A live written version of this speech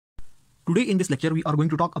Today in this lecture, we are going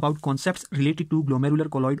to talk about concepts related to glomerular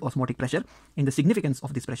colloid osmotic pressure and the significance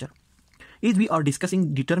of this pressure. As we are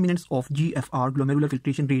discussing determinants of GFR, glomerular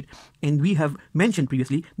filtration rate, and we have mentioned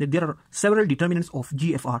previously that there are several determinants of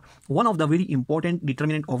GFR. One of the very important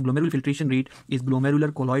determinant of glomerular filtration rate is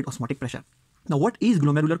glomerular colloid osmotic pressure. Now, what is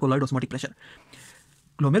glomerular colloid osmotic pressure?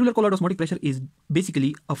 Glomerular colloid osmotic pressure is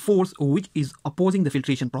basically a force which is opposing the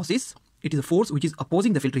filtration process. It is a force which is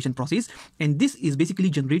opposing the filtration process, and this is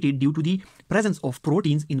basically generated due to the presence of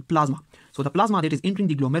proteins in plasma. So the plasma that is entering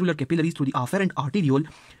the glomerular capillaries through the afferent arteriole,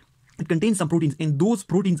 it contains some proteins, and those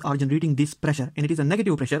proteins are generating this pressure, and it is a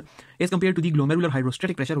negative pressure as compared to the glomerular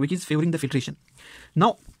hydrostatic pressure, which is favoring the filtration.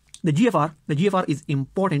 Now, the GFR is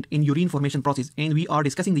important in urine formation process, and we are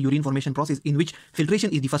discussing the urine formation process in which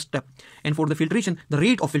filtration is the first step. And for the filtration, the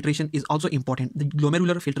rate of filtration is also important, the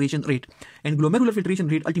glomerular filtration rate. And glomerular filtration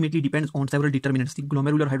rate ultimately depends on several determinants: the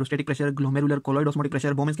glomerular hydrostatic pressure, glomerular colloid osmotic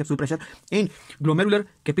pressure, Bowman's capsule pressure, and glomerular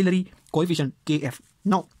capillary coefficient KF.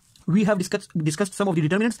 Now, we have discussed some of the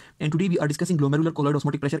determinants, and today we are discussing glomerular colloid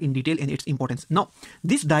osmotic pressure in detail and its importance. Now,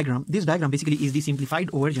 this diagram basically is the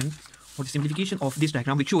simplified version or the simplification of this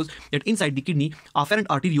diagram, which shows that inside the kidney, afferent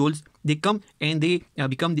arterioles, they come and they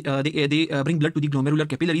bring blood to the glomerular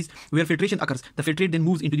capillaries where filtration occurs. The filtrate then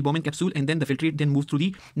moves into the Bowman capsule, and then the filtrate then moves through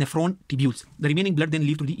the nephron tubules. The remaining blood then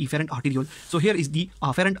leaves to the efferent arteriole. So here is the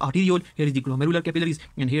afferent arteriole, here is the glomerular capillaries,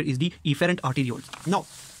 and here is the efferent arterioles. Now,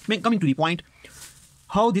 coming to the point,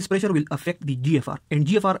 how this pressure will affect the GFR, and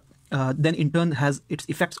GFR then in turn has its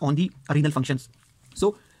effects on the renal functions.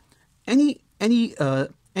 So any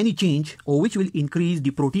change which will increase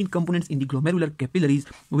the protein components in the glomerular capillaries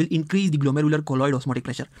will increase the glomerular colloid osmotic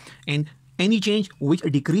pressure, and any change which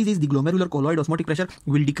decreases the glomerular colloid osmotic pressure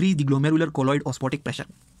will decrease the glomerular colloid osmotic pressure.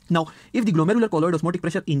 Now, if the glomerular colloid osmotic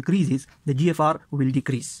pressure increases, the GFR will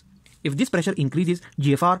decrease. If this pressure increases,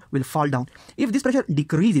 GFR will fall down. If this pressure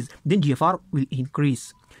decreases, then GFR will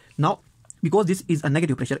increase. Now, because this is a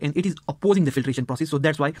negative pressure and it is opposing the filtration process, so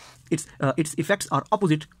that's why its effects are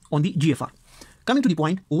opposite on the GFR. Coming to the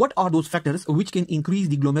point, what are those factors which can increase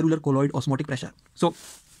the glomerular colloid osmotic pressure? So,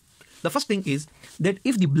 the first thing is that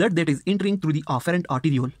if the blood that is entering through the afferent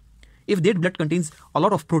arteriole, if that blood contains a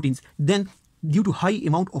lot of proteins, then due to high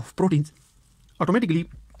amount of proteins, automatically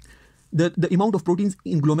the amount of proteins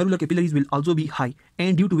in glomerular capillaries will also be high,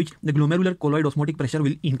 and due to which the glomerular colloid osmotic pressure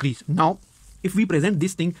will increase. Now, if we present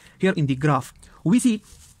this thing here in the graph, we see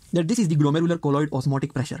that this is the glomerular colloid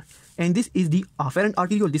osmotic pressure, and this is the afferent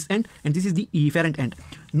arteriole, this end, and this is the efferent end.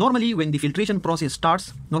 Normally, when the filtration process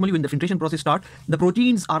starts, the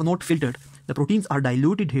proteins are not filtered. The proteins are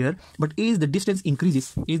diluted here, but as the distance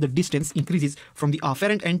increases from the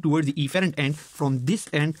afferent end towards the efferent end, from this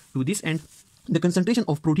end to this end, the concentration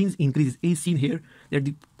of proteins increases. Is seen here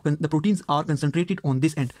that the proteins are concentrated on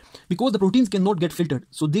this end, because the proteins cannot get filtered,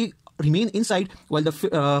 so they remain inside while the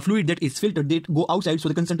fluid that is filtered, they go outside. So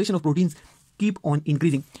the concentration of proteins keep on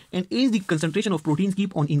increasing, and as the concentration of proteins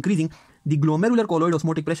keep on increasing, the glomerular colloid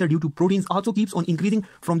osmotic pressure due to proteins also keeps on increasing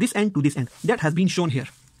from this end to this end. That has been shown here.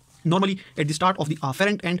 Normally, at the start of the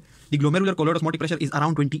afferent end, the glomerular colloid osmotic pressure is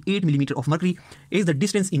around 28 mm of mercury. As the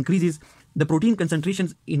distance increases, the protein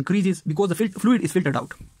concentrations increases because the fluid is filtered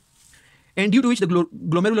out. And due to which the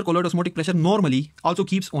glomerular colloid osmotic pressure normally also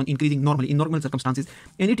keeps on increasing in normal circumstances,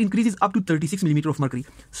 and it increases up to 36 mm of mercury.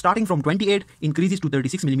 Starting from 28, increases to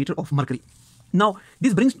 36 mm of mercury. Now,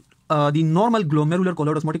 this brings the normal glomerular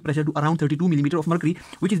colloid osmotic pressure to around 32 mm of mercury,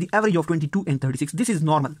 which is the average of 22 and 36. This is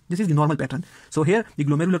normal. This is the normal pattern. So here, the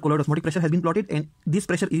glomerular colloid osmotic pressure has been plotted, and this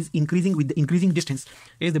pressure is increasing with the increasing distance.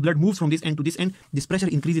 As the blood moves from this end to this end, this pressure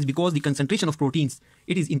increases because the concentration of proteins,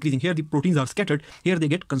 it is increasing. Here, the proteins are scattered. Here, they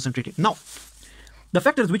get concentrated. Now, the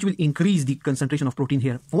factors which will increase the concentration of protein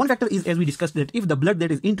here. One factor is, as we discussed, that if the blood that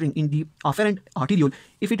is entering in the afferent arteriole,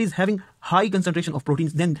 if it is having high concentration of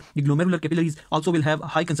proteins, then the glomerular capillaries also will have a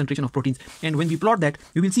high concentration of proteins. And when we plot that,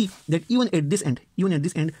 we will see that even at this end,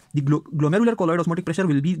 the glomerular colloid osmotic pressure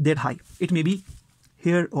will be that high. It may be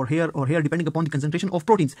here or here or here, depending upon the concentration of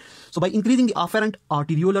proteins. So by increasing the afferent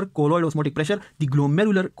arteriolar colloid osmotic pressure, the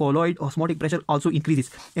glomerular colloid osmotic pressure also increases.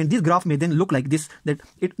 And this graph may then look like this, that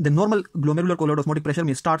the normal glomerular colloid osmotic pressure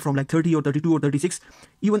may start from like 30 or 32 or 36,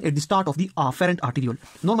 even at the start of the afferent arteriole.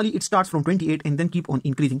 Normally it starts from 28 and then keep on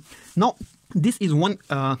increasing. Now, this is one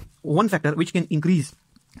factor which can increase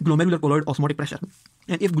glomerular colloid osmotic pressure.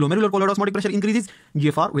 And if glomerular colloid osmotic pressure increases,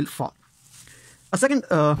 GFR will fall. A second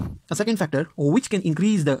factor which can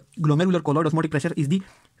increase the glomerular colloid osmotic pressure is the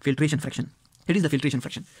filtration fraction. It is the filtration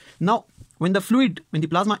fraction. Now, when the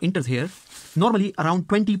plasma enters here, normally around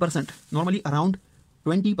 20%,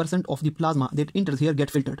 20% of the plasma that enters here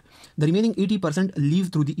get filtered. The remaining 80% leave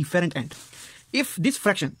through the efferent end. If this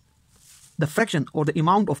fraction, the fraction or the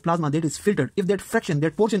amount of plasma that is filtered, if that fraction,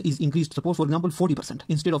 that portion is increased, suppose for example 40%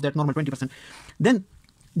 instead of that normal 20%, then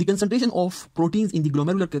the concentration of proteins in the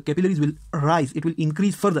glomerular capillaries will rise. It will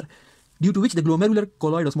increase further, due to which the glomerular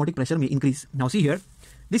colloid osmotic pressure may increase. Now see here,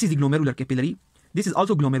 this is the glomerular capillary. This is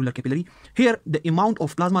also glomerular capillary. Here, the amount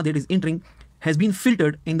of plasma that is entering has been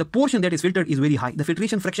filtered, and the portion that is filtered is very high. The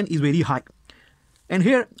filtration fraction is very high. And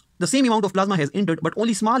here, the same amount of plasma has entered, but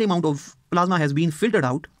only small amount of plasma has been filtered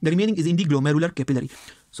out. The remaining is in the glomerular capillary.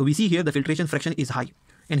 So we see here the filtration fraction is high,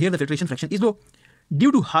 and here the filtration fraction is low.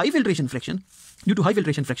 Due to high filtration fraction,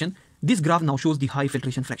 this graph now shows the high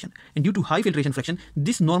filtration fraction. And due to high filtration fraction,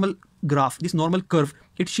 this normal graph, this normal curve,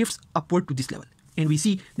 it shifts upward to this level. And we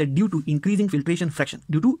see that due to increasing filtration fraction,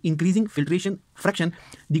 the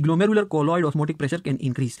glomerular colloid osmotic pressure can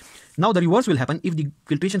increase. Now the reverse will happen if the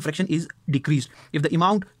filtration fraction is decreased. If the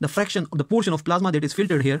amount, the fraction, the portion of plasma that is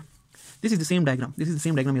filtered here, this is the same diagram. This is the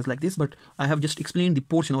same diagram as like this, but I have just explained the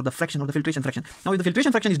portion or the fraction or the filtration fraction. Now if the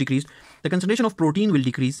filtration fraction is decreased, the concentration of protein will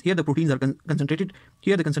decrease. Here the proteins are concentrated.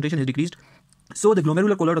 Here the concentration is decreased. So the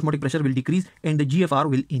glomerular colloid osmotic pressure will decrease and the GFR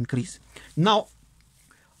will increase. Now,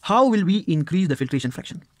 how will we increase the filtration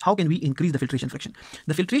fraction? How can we increase the filtration fraction?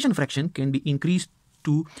 The filtration fraction can be increased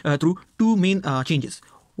through two main changes.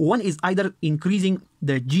 One is either increasing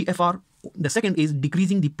the GFR. The second is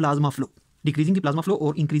decreasing the plasma flow. Decreasing the plasma flow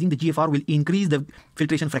or increasing the GFR will increase the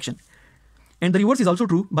filtration fraction. And the reverse is also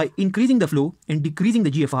true. By increasing the flow and decreasing the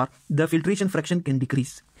GFR, the filtration fraction can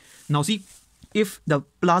decrease. Now see, if the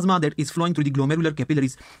plasma that is flowing through the glomerular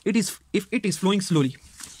capillaries, if it is flowing slowly,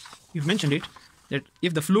 you've mentioned it, that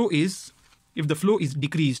if the flow is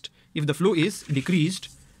decreased,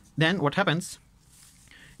 then what happens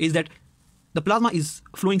is that the plasma is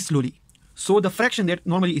flowing slowly. So the fraction that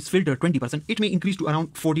normally is filtered 20%, it may increase to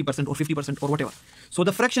around 40% or 50% or whatever. So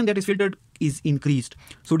the fraction that is filtered is increased.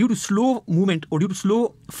 So due to slow movement or due to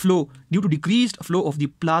slow flow, due to decreased flow of the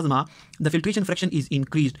plasma, the filtration fraction is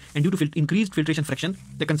increased. And due to increased filtration fraction,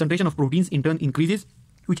 the concentration of proteins in turn increases,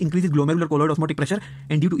 which increases glomerular colloid osmotic pressure,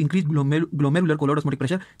 and due to increased glomerular colloid osmotic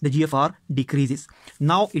pressure, the GFR decreases.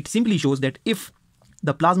 Now it simply shows that if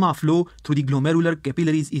the plasma flow through the glomerular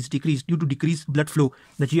capillaries is decreased due to decreased blood flow,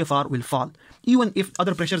 the GFR will fall. Even if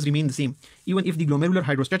other pressures remain the same, even if the glomerular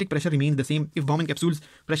hydrostatic pressure remains the same, if Bowman capsules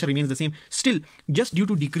pressure remains the same, still just due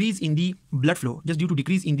to decrease in the blood flow, just due to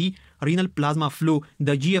decrease in the renal plasma flow,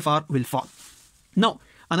 the GFR will fall. Now,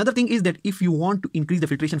 another thing is that if you want to increase the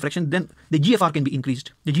filtration fraction, then the GFR can be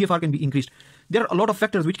increased. There are a lot of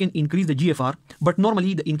factors which can increase the GFR, but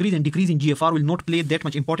normally the increase and decrease in GFR will not play that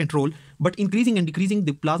much important role, but increasing and decreasing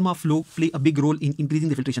the plasma flow play a big role in increasing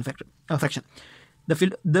the filtration fraction.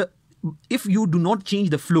 If you do not change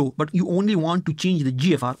the flow, but you only want to change the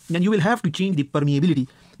GFR, then you will have to change the permeability.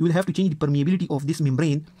 You will have to change the permeability of this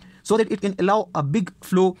membrane so that it can allow a big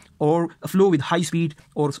flow or a flow with high speed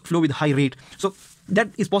or flow with high rate. So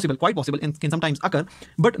that is possible, quite possible, and can sometimes occur,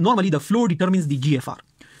 but normally the flow determines the GFR.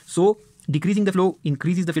 So decreasing the flow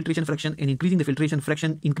increases the filtration fraction, and increasing the filtration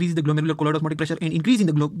fraction increases the glomerular colloid osmotic pressure, and increasing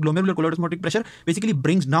the glomerular colloid osmotic pressure basically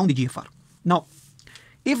brings down the GFR. Now,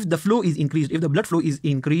 if the flow is increased, if the blood flow is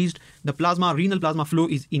increased, the renal plasma flow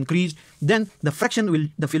is increased, then the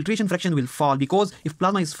filtration fraction will fall, because if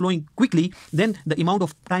plasma is flowing quickly, then the amount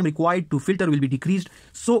of time required to filter will be decreased.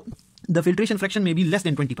 So the filtration fraction may be less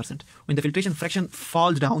than 20%. When the filtration fraction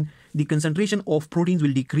falls down, the concentration of proteins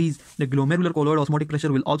will decrease, the glomerular colloid osmotic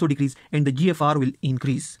pressure will also decrease, and the GFR will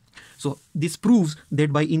increase. So this proves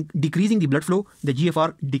that by decreasing the blood flow, the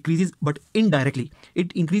GFR decreases, but indirectly.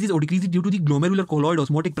 It increases or decreases due to the glomerular colloid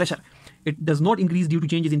osmotic pressure. It does not increase due to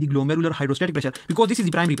changes in the glomerular hydrostatic pressure, because this is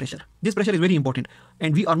the primary pressure. This pressure is very important,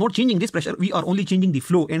 and we are not changing this pressure, we are only changing the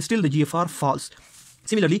flow, and still the GFR falls.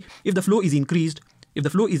 Similarly, if the flow is increased,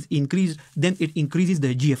 then it increases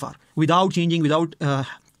the GFR without changing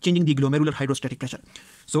the glomerular hydrostatic pressure.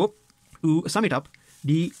 So to sum it up,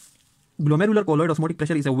 the glomerular colloid osmotic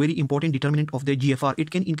pressure is a very important determinant of the GFR. It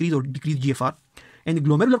can increase or decrease GFR, and the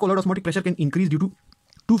glomerular colloid osmotic pressure can increase due to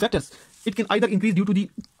two factors. It can either increase due to the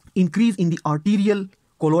increase in the arterial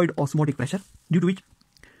colloid osmotic pressure, due to which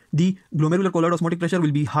the glomerular colloid osmotic pressure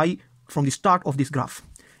will be high from the start of this graph.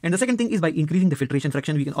 And the second thing is by increasing the filtration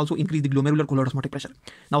fraction, we can also increase the glomerular colloid osmotic pressure.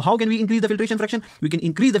 Now, how can we increase the filtration fraction? We can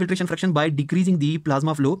increase the filtration fraction by decreasing the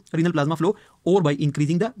plasma flow, renal plasma flow, or by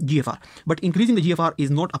increasing the GFR. But increasing the GFR is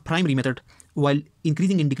not a primary method, while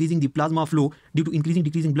increasing and decreasing the plasma flow due to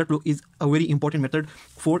decreasing blood flow is a very important method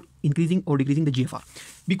for increasing or decreasing the GFR.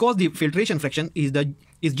 Because the filtration fraction is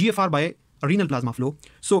GFR by renal plasma flow,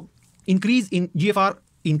 so increase in GFR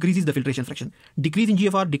increases the filtration fraction. Decrease in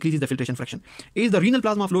GFR decreases the filtration fraction. As the renal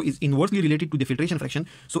plasma flow is inversely related to the filtration fraction,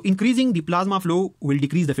 so increasing the plasma flow will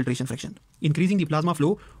decrease the filtration fraction. Increasing the plasma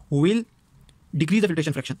flow will decrease the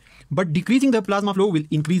filtration fraction, but decreasing the plasma flow will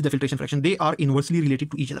increase the filtration fraction. They are inversely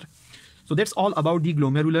related to each other. So that's all about the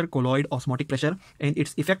glomerular colloid osmotic pressure and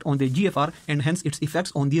its effect on the GFR and hence its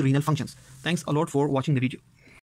effects on the renal functions. Thanks a lot for watching the video.